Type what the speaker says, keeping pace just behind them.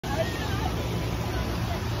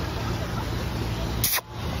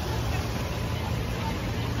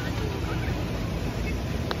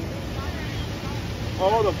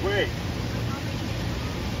Oh, the break.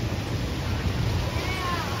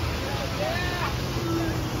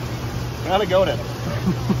 Gotta go then.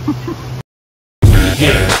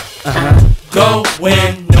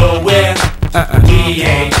 Going nowhere. We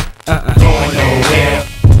ain't going nowhere.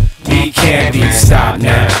 We can't be stopped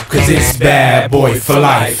now, cause it's bad boy for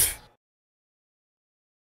life.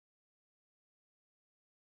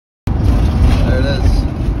 There it is.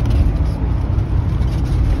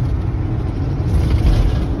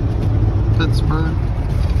 Pittsburgh,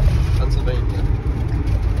 Pennsylvania.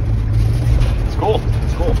 It's cool.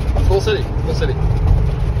 It's cool. Cool city. Cool city.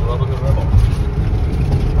 I love a good rebel.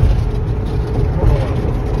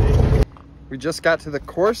 We just got to the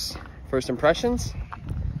course. First impressions.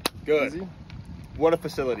 Good. Easy. What a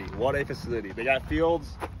facility. What a facility. They got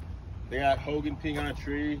fields. They got Hogan peeing on a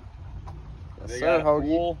tree. Yes, They sir, got a Hoagie.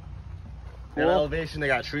 pool. They got elevation. They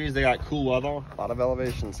got trees. They got cool weather. A lot of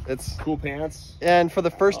elevations. It's Cool pants. and for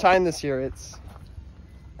the first time this year, it's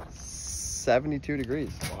 72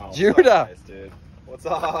 degrees. Wow. Judah. What's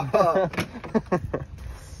up, guys, dude? What's up?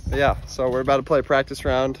 Yeah, so we're about to play a practice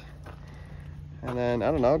round, and then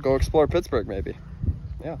I don't know, go explore Pittsburgh maybe.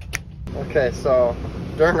 Yeah. Okay, so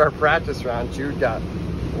during our practice round, Jude got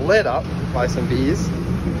lit up by some bees.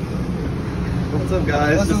 What's up,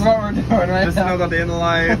 guys? This is what we're doing right This now. is about the end of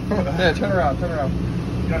life. Yeah, turn around, turn around.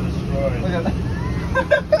 You got destroyed. Look at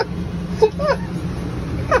that.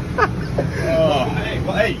 Oh,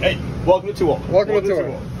 hey, welcome to tour. Welcome to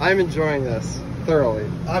tour. I'm enjoying this thoroughly.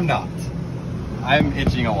 I'm not. I'm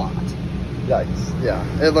itching a lot. Yikes. Yeah,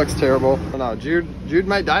 it looks terrible. Oh, no, Jude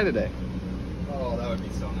might die today. Oh, that would be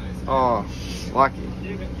so nice. Oh, lucky. Can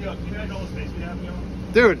you imagine all the space we have, you know?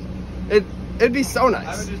 Dude, it'd be so I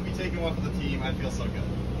nice. would just be taking one for the team. I feel so good.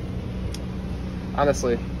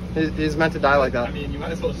 Honestly, he's meant to die like that. I mean, you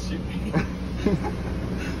might as well just shoot me.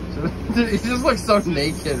 Dude, he just looks so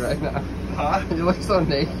naked right now. Huh? You look so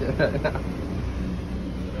naked right now.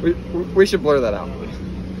 We should blur that out.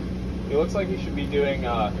 He looks like he should be doing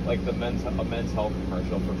like the men's health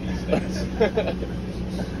commercial for bee sticks.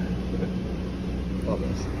 Love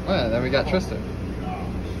this. Oh yeah, then we got Tristan.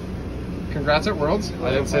 Congrats at Worlds. I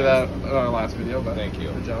didn't say that in our last video, but Thank you.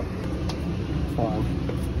 Good job. Fun.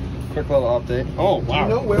 Quick little update. Oh, wow. You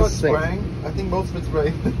know where it's Sink. spraying? I think most of it's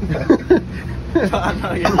spraying.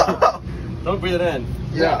 Don't breathe it in.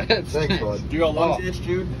 Yeah, Thanks, bud. Do your lungs itch,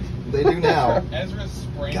 Jude? They do now. Ezra's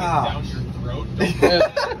spraying Gosh. it down your throat.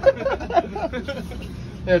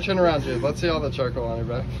 Yeah, turn around, Jude. Let's see all the charcoal on your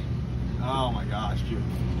back. Oh my gosh, Jude.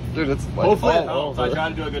 Dude, it's like Hopefully it all helps. I over. try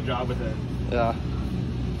to do a good job with it. Yeah.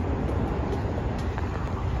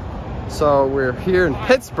 So we're here in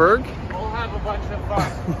Pittsburgh. We'll have a bunch of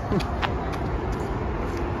fun.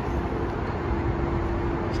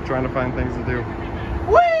 Just trying to find things to do.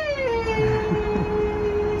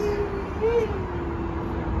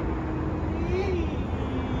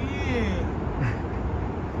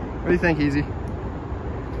 What do you think, Easy?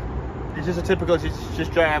 It's just a typical,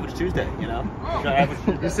 just dry average Tuesday, you know? Dry average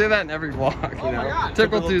Tuesday. You say that in every vlog, you Oh know? my God.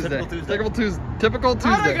 Typical Typical Tuesday. Tuesday. Typical How did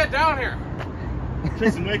I Tuesday. get down here?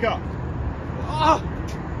 Tristan, wake up. Oh!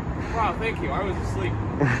 Wow, thank you. I was asleep.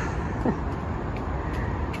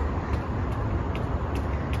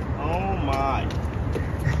 Oh my.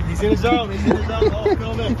 He's in his zone. He's in his zone. Oh,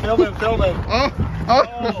 film him. Film him. Film him. Oh!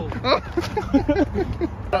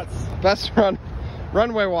 Oh. Best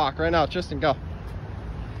runway walk right now. Tristan, go.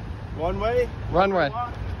 One way. Runway. That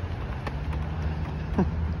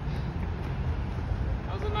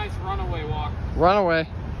was a nice runaway walk. Runaway.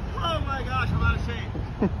 Oh my gosh, I'm out of shape.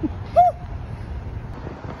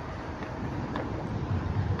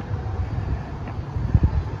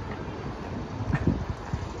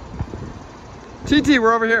 TT,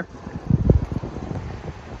 we're over here.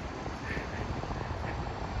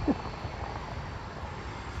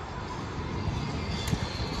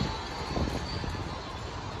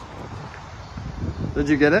 Did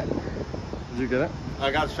you get it? Did you get it?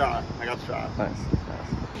 I got shot. Nice.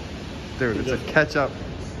 Dude, it's a ketchup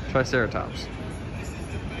triceratops.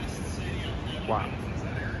 Wow.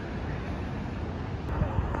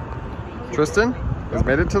 Tristan has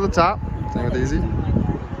made it to the top. Same with Easy.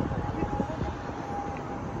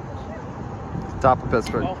 Top of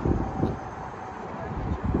Pittsburgh. I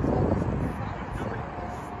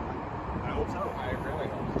hope so. I really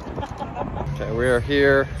hope. Okay, we are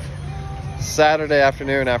here Saturday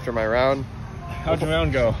afternoon after my round. How'd your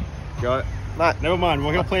round go? Not Never mind.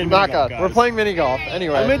 We're gonna play Knock mini golf, out. guys. We're playing mini golf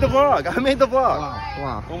anyway. I made the vlog.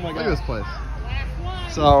 Wow. Oh my Look God. at this place.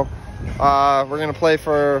 So, we're gonna play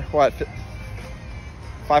for what?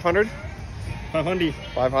 500? 500.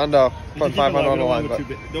 500. Put 500 on the line, but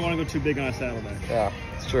Don't want to go too big on a saddlebag. yeah,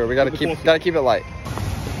 it's true. We gotta keep it light.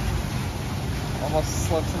 Almost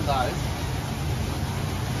slips and dies.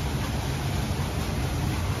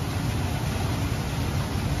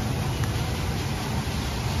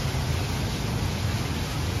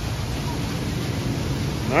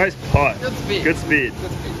 Nice putt. Good speed. Good speed.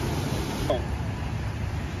 Good speed.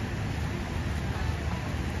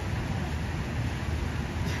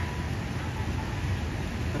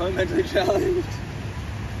 I'm mentally challenged.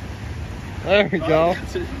 There we go.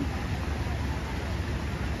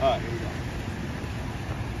 Alright, here we go.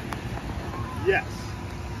 Yes.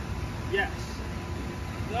 Yes.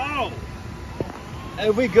 No.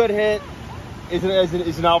 Every good hit is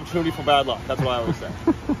an opportunity for bad luck. That's what I always say.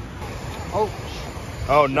 Oh,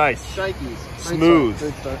 Oh, nice. shikeys. Smooth.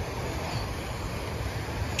 Great start.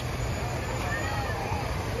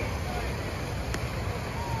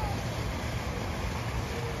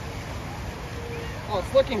 Oh,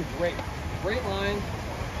 it's looking great. Great line,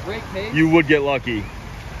 great pace. You would get lucky.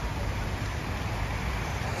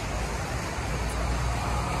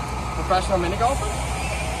 Professional mini golfer?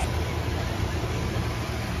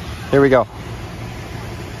 Here we go.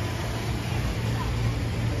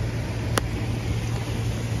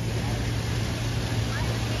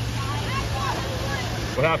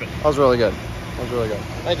 What happened? That was really good. That was really good.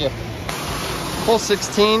 Thank you. Hole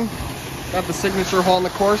 16. Got the signature hole on the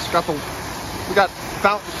course. We got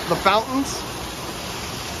the fountains.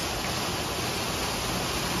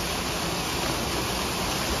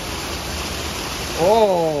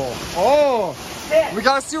 Oh. Shit. We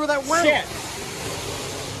gotta see where that went. Shit.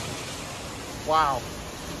 Wow.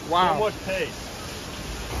 So much pace.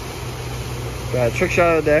 Got a trick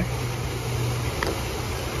shot of the day.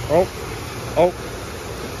 Oh.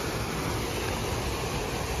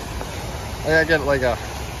 I gotta get like a.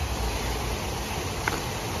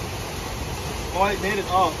 Oh, I made it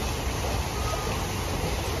up.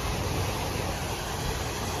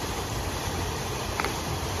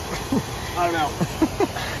 I don't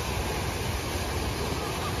know.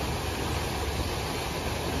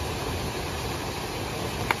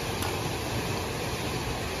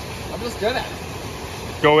 I'm just good at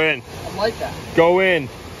it. Go in. I'm like that. Go in.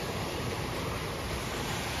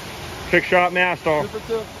 Trick shot master. 2 for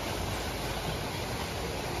 2.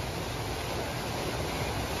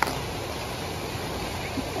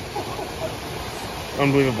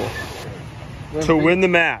 Unbelievable. To win the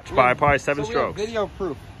match by probably 7 strokes. We have video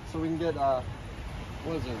proof, so we can get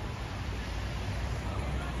what is it?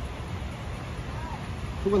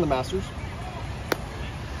 Who won the Masters?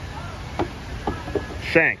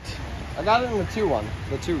 Shanked. I got it in the 2-1.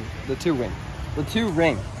 The two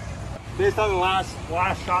ring. Based on the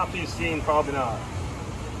last shots you've seen, probably not.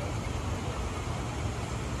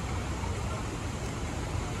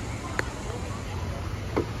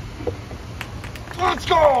 Let's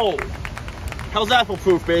go! How's that for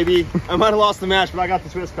proof, baby? I might have lost the match, but I got the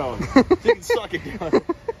twist cone. So you can suck it down.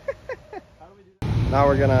 Now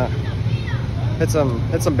we're gonna hit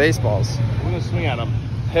some baseballs. We're gonna swing at them.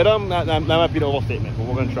 Hit them. That might be the whole statement, but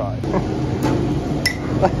we're gonna try.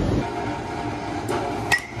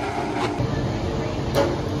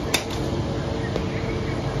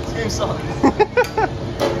 This game sucks.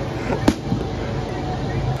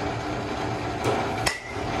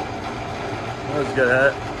 That was a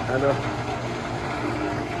good hit. I know.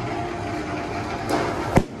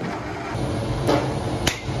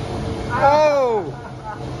 Oh!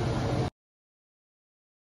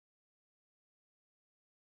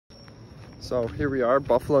 So here we are,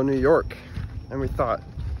 Buffalo, New York, and we thought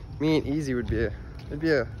me and Easy it'd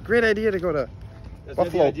be a great idea to go to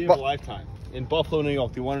Buffalo. The idea of a lifetime in Buffalo, New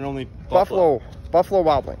York, the one and only Buffalo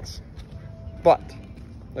Wild Wings, but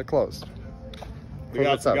they're closed. We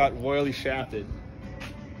got royally shafted.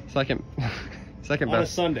 Second On a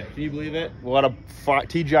best Sunday. Can you believe it? A lot of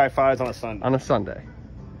TGI Fridays on a Sunday. on a Sunday.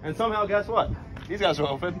 And somehow, guess what? These guys are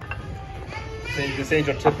open. This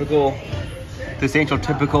ain't your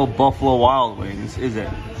typical Buffalo Wild Wings, is it?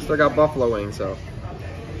 Still got Buffalo wings, so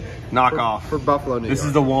Knock off. for Buffalo, New This York.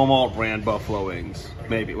 is the Walmart brand Buffalo Wings.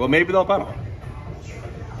 Maybe. Well, maybe they'll better.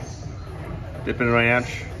 Dipping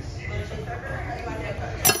ranch.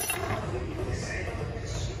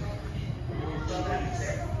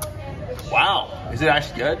 Wow. Is it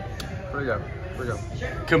actually good? Pretty good.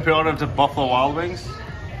 Comparative to Buffalo Wild Wings?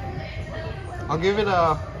 I'll give it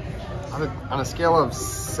on a scale of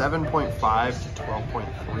 7.5 to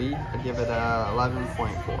 12.3. I'd give it a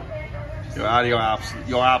 11.4.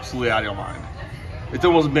 You're absolutely out of your mind. It's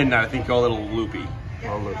almost midnight. I think you're a little loopy.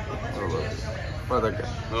 Little loopy. Oh, they're good.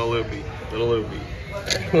 Little loopy. Little loopy.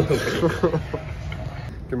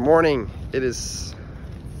 Good morning. It is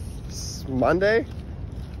Monday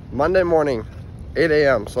morning, 8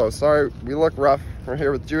 a.m. So sorry, we look rough. We're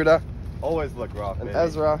here with Judah Always look rough, and baby.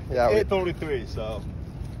 Ezra. Yeah, 8:33, so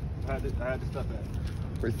I had to step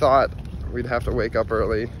in. we thought we'd have to wake up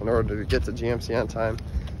early in order to get to GMC on time.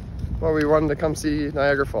 Well, we wanted to come see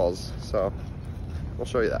Niagara Falls, so we'll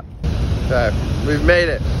show you that. Okay, we've made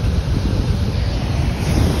it.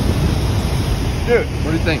 Dude,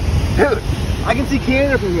 What do you think? dude, I can see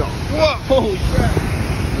Canada from here. Whoa! Holy crap.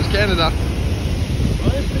 There's Canada.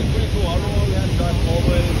 Honestly, it's pretty cool. I don't know why we had to drive all the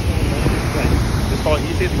way to it's called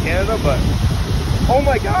easy to Canada, but oh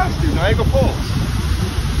my gosh, dude, Niagara Falls.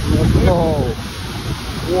 Whoa!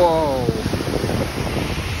 Whoa!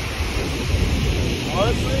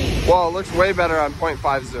 Honestly, Whoa, it looks way better on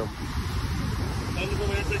 0.5 zoom.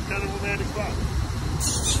 kind of romantic spot.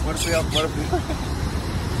 What if we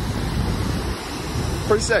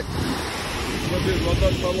Pretty sick. Love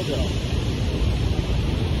that tunnel down.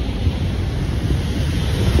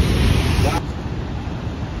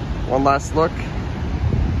 One last look.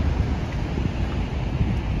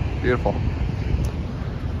 Beautiful.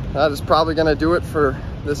 That is probably gonna do it for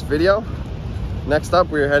this video. Next up,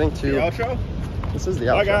 we are heading to The outro? This is the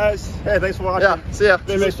Bye outro. guys. Hey, thanks for watching. Yeah, see ya.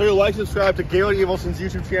 Hey, make sure you like, subscribe to Galen Evelson's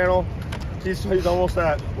YouTube channel. He's almost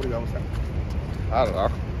at, what are you almost at? I don't know.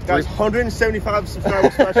 Guys, 175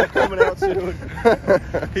 subscriber special coming out soon.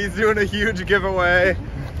 He's doing a huge giveaway.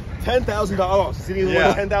 $10,000. He's gonna Yeah.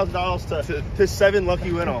 win $10,000 to 7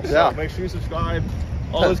 lucky winners. So Yeah. make sure you subscribe.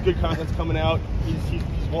 All this good content's coming out. He's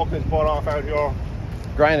walking his butt off out here.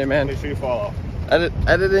 Grinding, man. Make sure you follow.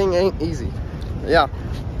 Editing ain't easy. Yeah.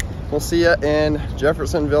 We'll see ya in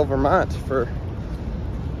Jeffersonville, Vermont for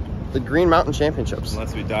the Green Mountain Championships.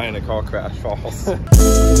 Unless we die in a car crash falls.